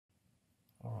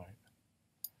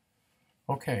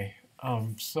Okay,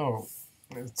 so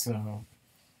it's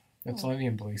Lenny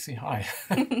and Belisi. Hi.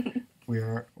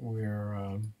 We're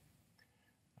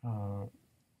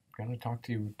going to talk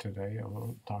to you today.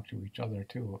 Talk to each other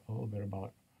too a little bit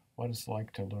about what it's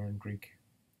like to learn Greek,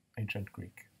 ancient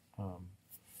Greek.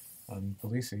 And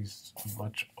Belisi's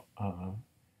much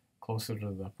closer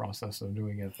to the process of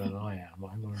doing it than I am.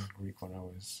 I learned Greek when I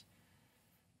was,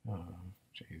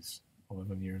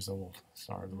 11 years old.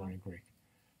 Started learning Greek.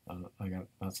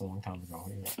 That's a long time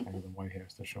ago. I got the white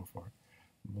hairs to show for it.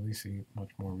 Belisi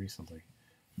much more recently,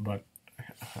 but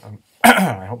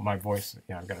I hope my voice.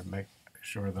 Yeah, I've got to make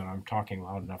sure that I'm talking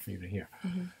loud enough for you to hear.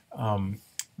 Mm-hmm.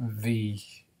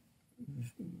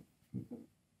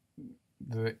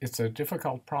 It's a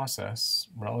difficult process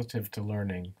relative to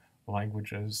learning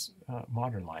languages,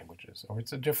 modern languages, or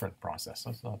it's a different process.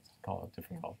 Let's not call it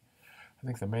difficult. I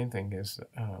think the main thing is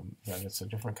that it's a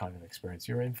different kind of experience.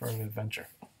 You're in for an adventure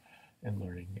in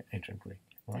learning ancient Greek,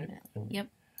 right? Definitely. Yep.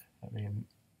 I mean,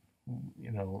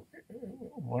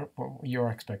 what were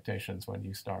your expectations when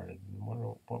you started? And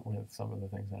what were some of the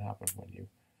things that happened when you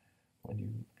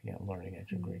began learning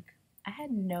ancient Greek? I had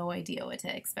no idea what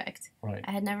to expect. Right. I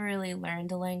had never really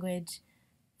learned a language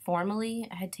formally.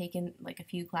 I had taken like a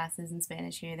few classes in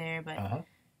Spanish here or there, but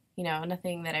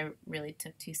nothing that I really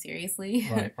took too seriously.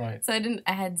 Right. So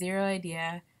I had zero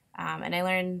idea, and I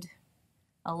learned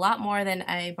a lot more than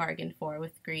I bargained for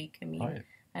with Greek. I mean,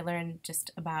 I learned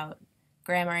just about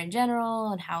grammar in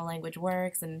general and how language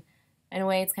works, and in a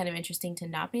way it's kind of interesting to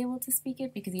not be able to speak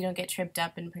it because you don't get tripped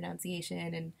up in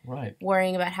pronunciation and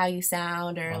worrying about how you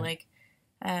sound or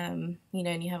and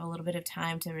you have a little bit of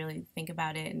time to really think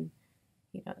about it, and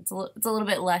it's a little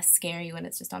bit less scary when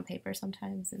it's just on paper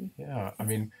sometimes. And yeah, I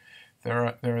mean,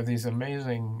 there are these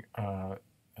amazing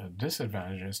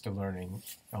disadvantages to learning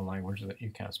a language that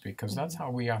you can't speak, because that's how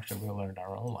we actually learned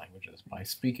our own languages, by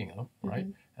speaking them, right?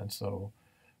 And so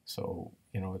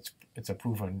it's a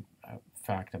proven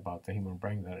fact about the human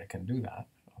brain that it can do that,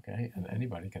 okay? And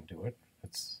anybody can do it.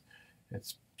 It's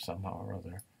somehow or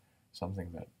other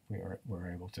something that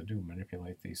we're able to do,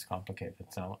 manipulate these complicated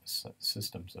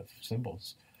systems of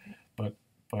symbols. But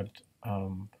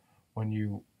when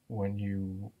you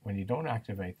don't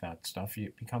activate that stuff,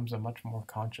 it becomes a much more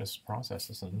conscious process.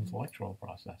 It's an intellectual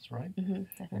process, right?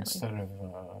 Definitely. Instead of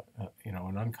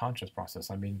an unconscious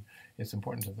process. I mean, it's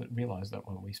important to realize that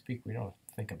when we speak, we don't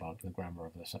think about the grammar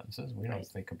of the sentences. We don't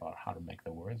think about how to make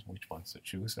the words, which ones to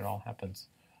choose. It all happens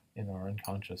in our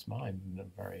unconscious mind in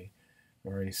a very,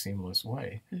 very seamless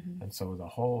way. And so the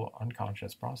whole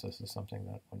unconscious process is something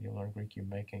that when you learn Greek, you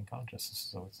make unconscious.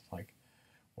 So it's like,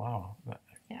 wow,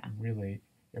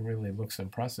 it really looks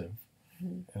impressive.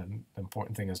 And the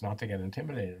important thing is not to get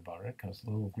intimidated about it, because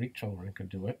little Greek children could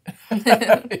do it.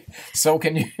 So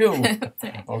can you.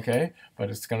 Okay?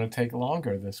 But it's going to take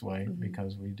longer this way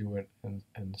because we do it in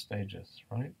stages,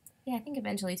 right? Yeah, I think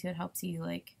eventually, too, it helps you,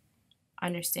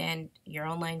 understand your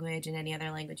own language and any other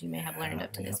language you may have learned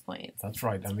up to this point. That's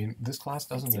right. I mean, this class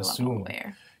doesn't assume...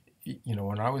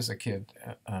 when I was a kid,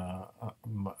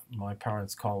 my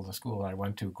parents called the school I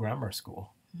went to grammar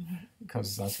school,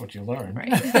 because that's what you learn.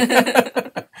 Right.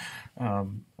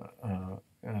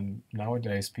 And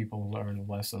nowadays people learn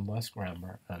less and less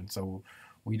grammar, and so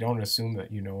we don't assume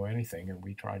that you know anything, and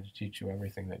we try to teach you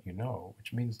everything that you know,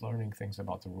 which means learning things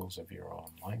about the rules of your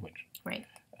own language. Right.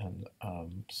 And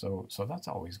so that's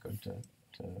always good to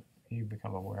you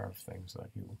become aware of things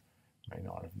that you may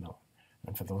not have known.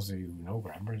 And for those of you who know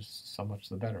grammar, so much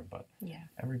the better. But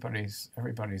everybody's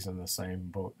in the same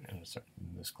boat in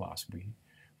this class.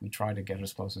 We try to get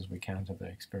as close as we can to the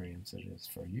experience it is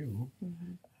for you,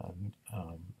 and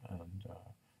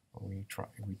we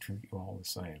treat you all the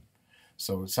same.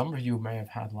 So some of you may have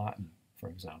had Latin, for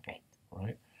example,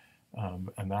 right?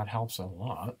 And that helps a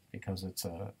lot, because it's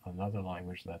another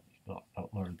language that you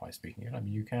don't learn by speaking it. I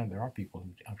mean, there are people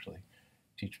who actually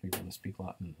teach people to speak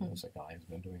Latin. There's a guy who's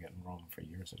been doing it in Rome for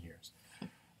years and years.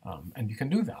 And you can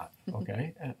do that,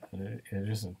 okay? And it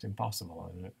isn't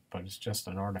impossible, but it's just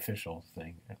an artificial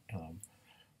thing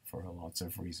for lots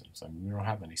of reasons. I mean, we don't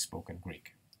have any spoken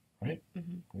Greek, right?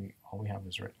 All we have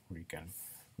is written Greek, and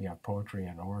we have poetry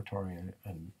and oratory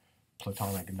and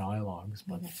Platonic dialogues,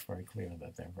 but it's very clear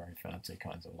that they're very fancy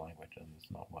kinds of language, and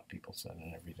it's not what people said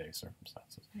in everyday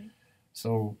circumstances.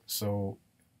 So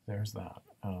there's that.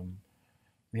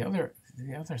 The other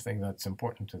thing that's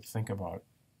important to think about,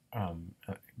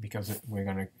 because we're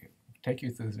going to take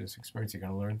you through this experience, you're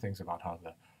going to learn things about how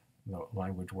the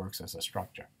language works as a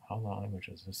structure, how the language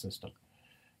is a system,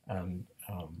 and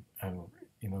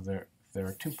there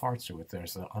are two parts to it.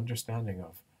 There's the understanding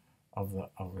of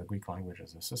the Greek language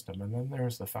as a system, and then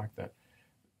there's the fact that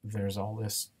there's all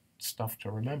this stuff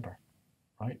to remember,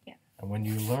 right? Yeah. And when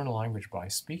you learn a language by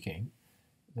speaking,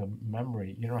 the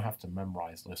memory, you don't have to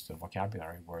memorize lists of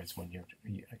vocabulary words when you're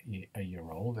a year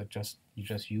old. You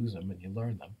just use them and you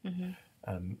learn them. Mm-hmm.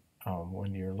 And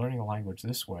when you're learning a language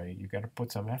this way, you got to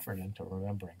put some effort into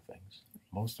remembering things.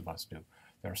 Most of us do.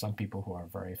 There are some people who are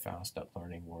very fast at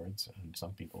learning words, and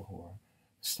some people who are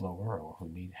slower or who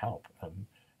need help. And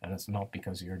it's not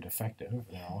because you're defective.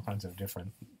 There are all kinds of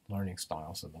different learning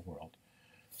styles in the world.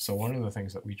 So one of the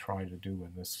things that we try to do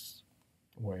in this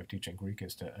way of teaching Greek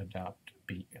is to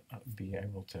be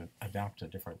able to adapt to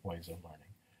different ways of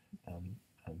learning,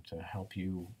 and to help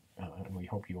you. And we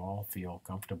hope you all feel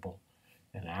comfortable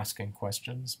in asking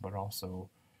questions, but also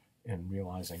in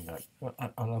realizing that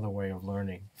another way of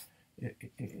learning,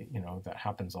 that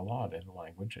happens a lot in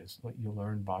language, is that you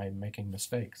learn by making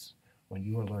mistakes. When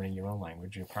you were learning your own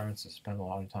language, your parents have spent a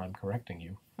lot of time correcting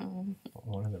you. Mm-hmm.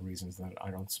 One of the reasons that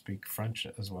I don't speak French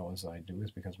as well as I do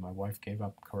is because my wife gave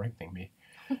up correcting me.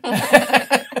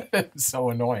 It's so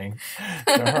annoying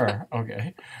to her,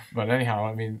 okay? But anyhow,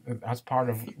 I mean, that's part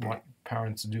of what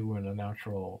parents do in a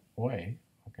natural way,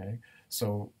 okay?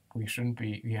 So we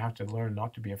have to learn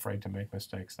not to be afraid to make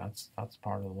mistakes. That's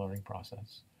part of the learning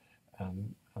process.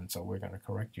 And so we're going to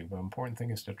correct you. The important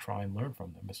thing is to try and learn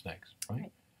from the mistakes,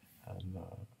 right?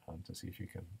 And to see if you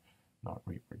can not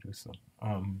reproduce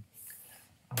them.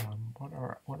 What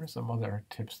are some other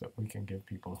tips that we can give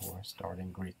people who are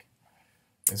starting Greek?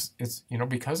 It's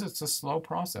because it's a slow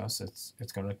process.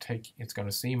 It's going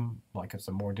to seem like it's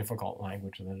a more difficult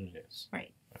language than it is.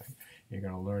 Right. You're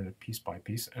going to learn it piece by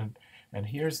piece. And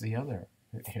here's the other.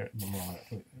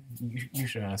 You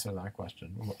should answer that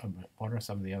question. What are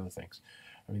some of the other things?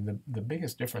 I mean, the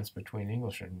biggest difference between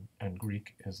English and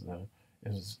Greek is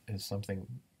something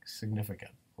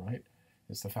significant, right?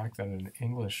 It's the fact that in an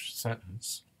English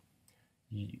sentence,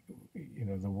 the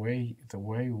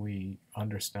way we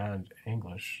understand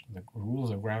English, the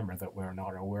rules of grammar that we're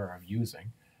not aware of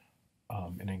using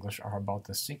in English are about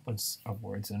the sequence of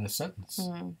words in a sentence,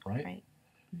 right? Right.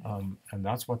 And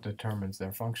that's what determines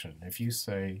their function. If you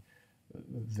say,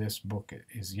 this book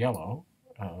is yellow,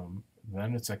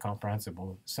 then it's a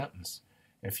comprehensible sentence.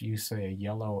 If you say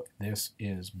yellow, this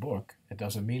is book, it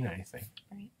doesn't mean anything,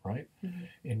 right? Mm-hmm.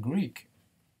 In Greek,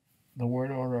 the word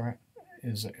order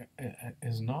is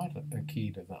not a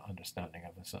key to the understanding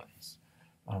of a sentence.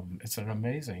 It's an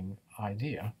amazing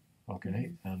idea,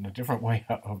 okay, and a different way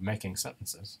of making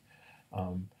sentences.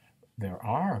 There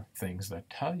are things that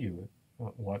tell you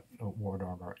what a word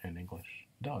order in English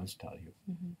does tell you.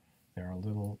 Mm-hmm. There are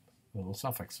little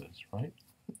suffixes, right?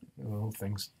 Little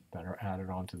things that are added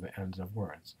onto the ends of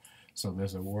words. So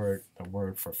there's the word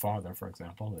for father, for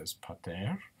example, is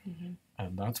pater,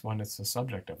 and that's when it's the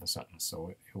subject of a sentence. So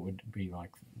it would be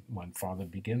like when father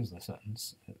begins the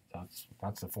sentence,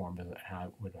 that's the form that it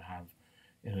would have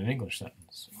in an English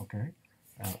sentence, okay?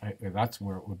 That's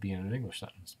where it would be in an English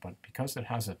sentence. But because it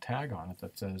has a tag on it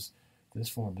that says this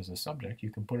form is a subject, you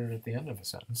can put it at the end of a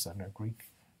sentence, and a Greek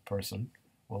person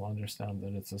will understand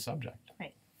that it's a subject.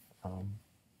 Right.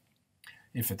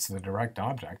 If it's the direct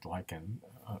object, like in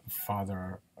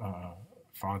father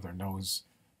knows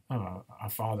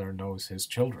his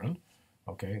children,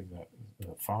 okay,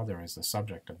 the father is the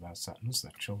subject of that sentence,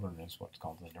 the children is what's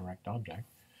called the direct object.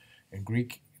 In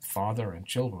Greek, father and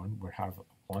children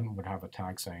one would have a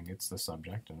tag saying it's the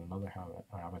subject, and another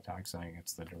have a tag saying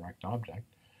it's the direct object.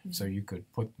 Mm-hmm. So you could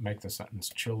make the sentence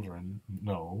children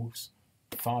knows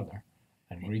father,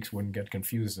 and Greeks wouldn't get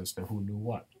confused as to who knew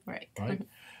what. Right.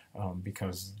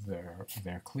 Because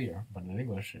they're clear. But in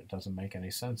English, it doesn't make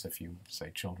any sense if you say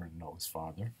children knows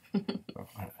father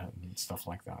and stuff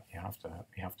like that. You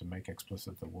have to make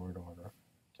explicit the word order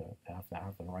to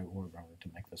have the right word order to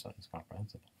make the sentence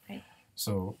comprehensible. Right.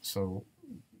 So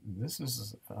this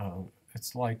is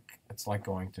it's like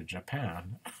going to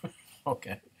Japan,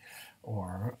 okay,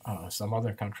 or some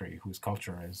other country whose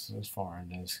culture is as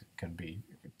foreign as can be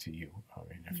to you. I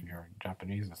mean, if you're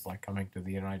Japanese, it's like coming to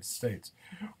the United States,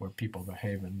 where people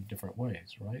behave in different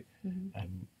ways, right? Mm-hmm.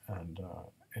 And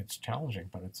it's challenging,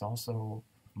 but it's also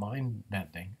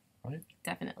mind-bending, right?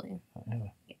 Definitely.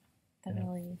 Yeah.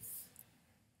 Definitely. Yeah.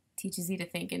 Teaches you to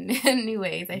think in new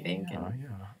ways, I think. Yeah.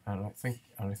 And I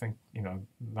think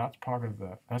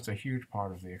that's a huge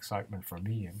part of the excitement for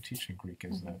me in teaching Greek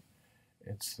is that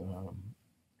it's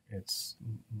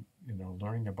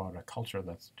learning about a culture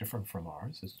that's different from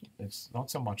ours. It's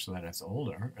not so much that it's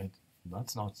older.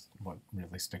 That's not what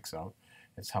really sticks out.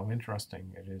 It's how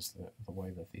interesting it is the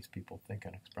way that these people think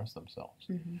and express themselves.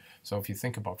 Mm-hmm. So if you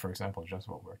think about, for example, just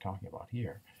what we're talking about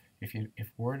here,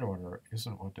 if word order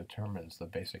isn't what determines the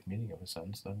basic meaning of a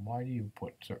sentence, then why do you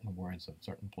put certain words in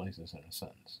certain places in a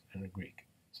sentence, in a Greek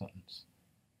sentence?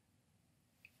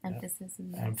 Emphasis.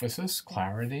 Emphasis,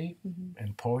 clarity.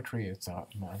 In poetry, it's a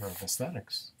matter of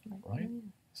aesthetics, right?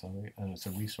 So, and it's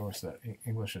a resource that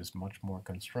English is much more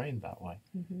constrained that way,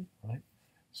 right?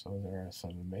 So there are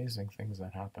some amazing things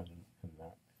that happen in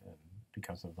that, and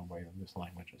because of the way that this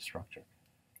language is structured.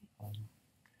 All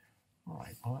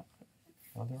right. Well,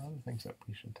 are there other things that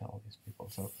we should tell these people?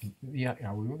 So,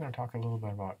 yeah, we were going to talk a little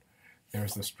bit about,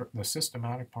 there's the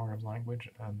systematic part of language,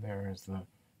 and there's the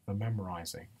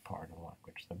memorizing part of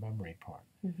language, the memory part,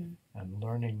 and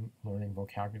learning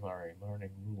vocabulary,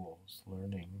 learning rules,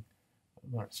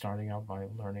 starting out by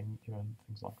learning even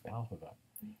things like the alphabet.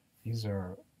 These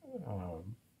are,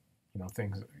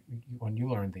 things. When you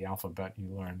learned the alphabet,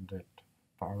 you learned it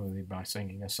probably by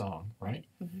singing a song, right?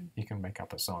 You can make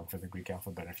up a song for the Greek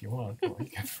alphabet if you want. Or you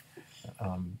can,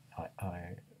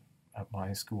 at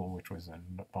my school, which was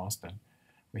in Boston,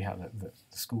 we had the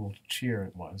school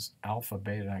cheer was Alpha,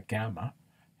 Beta, Gamma,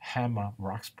 Hamma,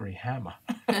 Roxbury, Hamma.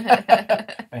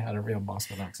 They had a real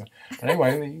Boston accent. But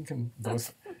anyway, you can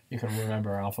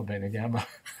remember Alpha, Beta, Gamma.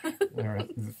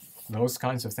 Those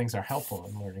kinds of things are helpful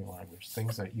in learning language.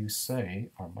 Things that you say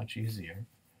are much easier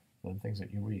than things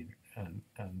that you read. And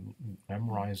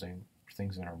memorizing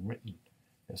things that are written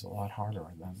is a lot harder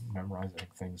than memorizing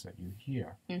things that you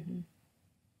hear. Do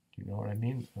you know what I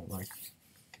mean? Like,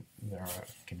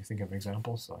 can you think of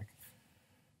examples? Like,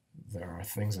 there are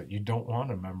things that you don't want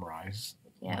to memorize.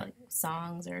 Yeah, like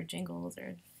songs or jingles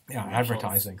or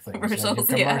advertising things.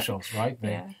 Commercials, right?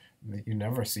 You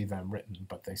never see them written,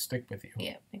 but they stick with you.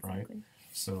 Yeah, exactly. Right?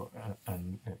 So,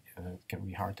 and it can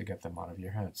be hard to get them out of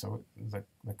your head. So the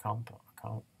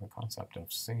concept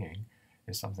of singing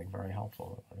is something very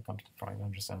helpful when it comes to trying to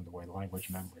understand the way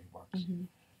language memory works.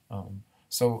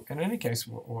 So in any case,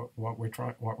 what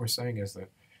we're saying is that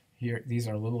here, these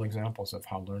are little examples of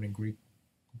how learning Greek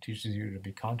teaches you to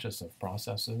be conscious of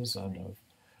processes and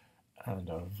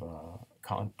of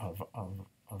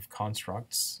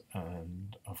constructs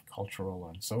and of cultural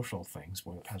and social things,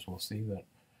 as we'll see, that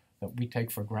we take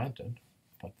for granted,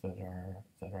 but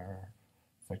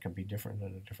that can be different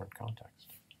in a different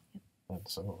context. And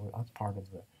so that's part of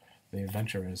the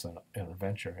adventure is an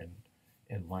adventure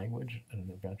in language and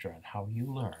an adventure in how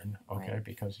you learn. Okay,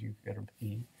 because you got to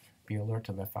be alert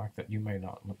to the fact that you may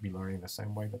not be learning the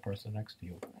same way the person next to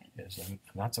you is, and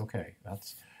that's okay.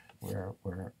 That's we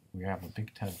have a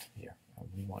big tent here,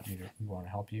 and we want to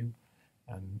help you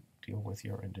and deal with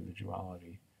your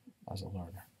individuality as a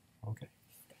learner. Okay.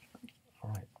 All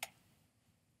right.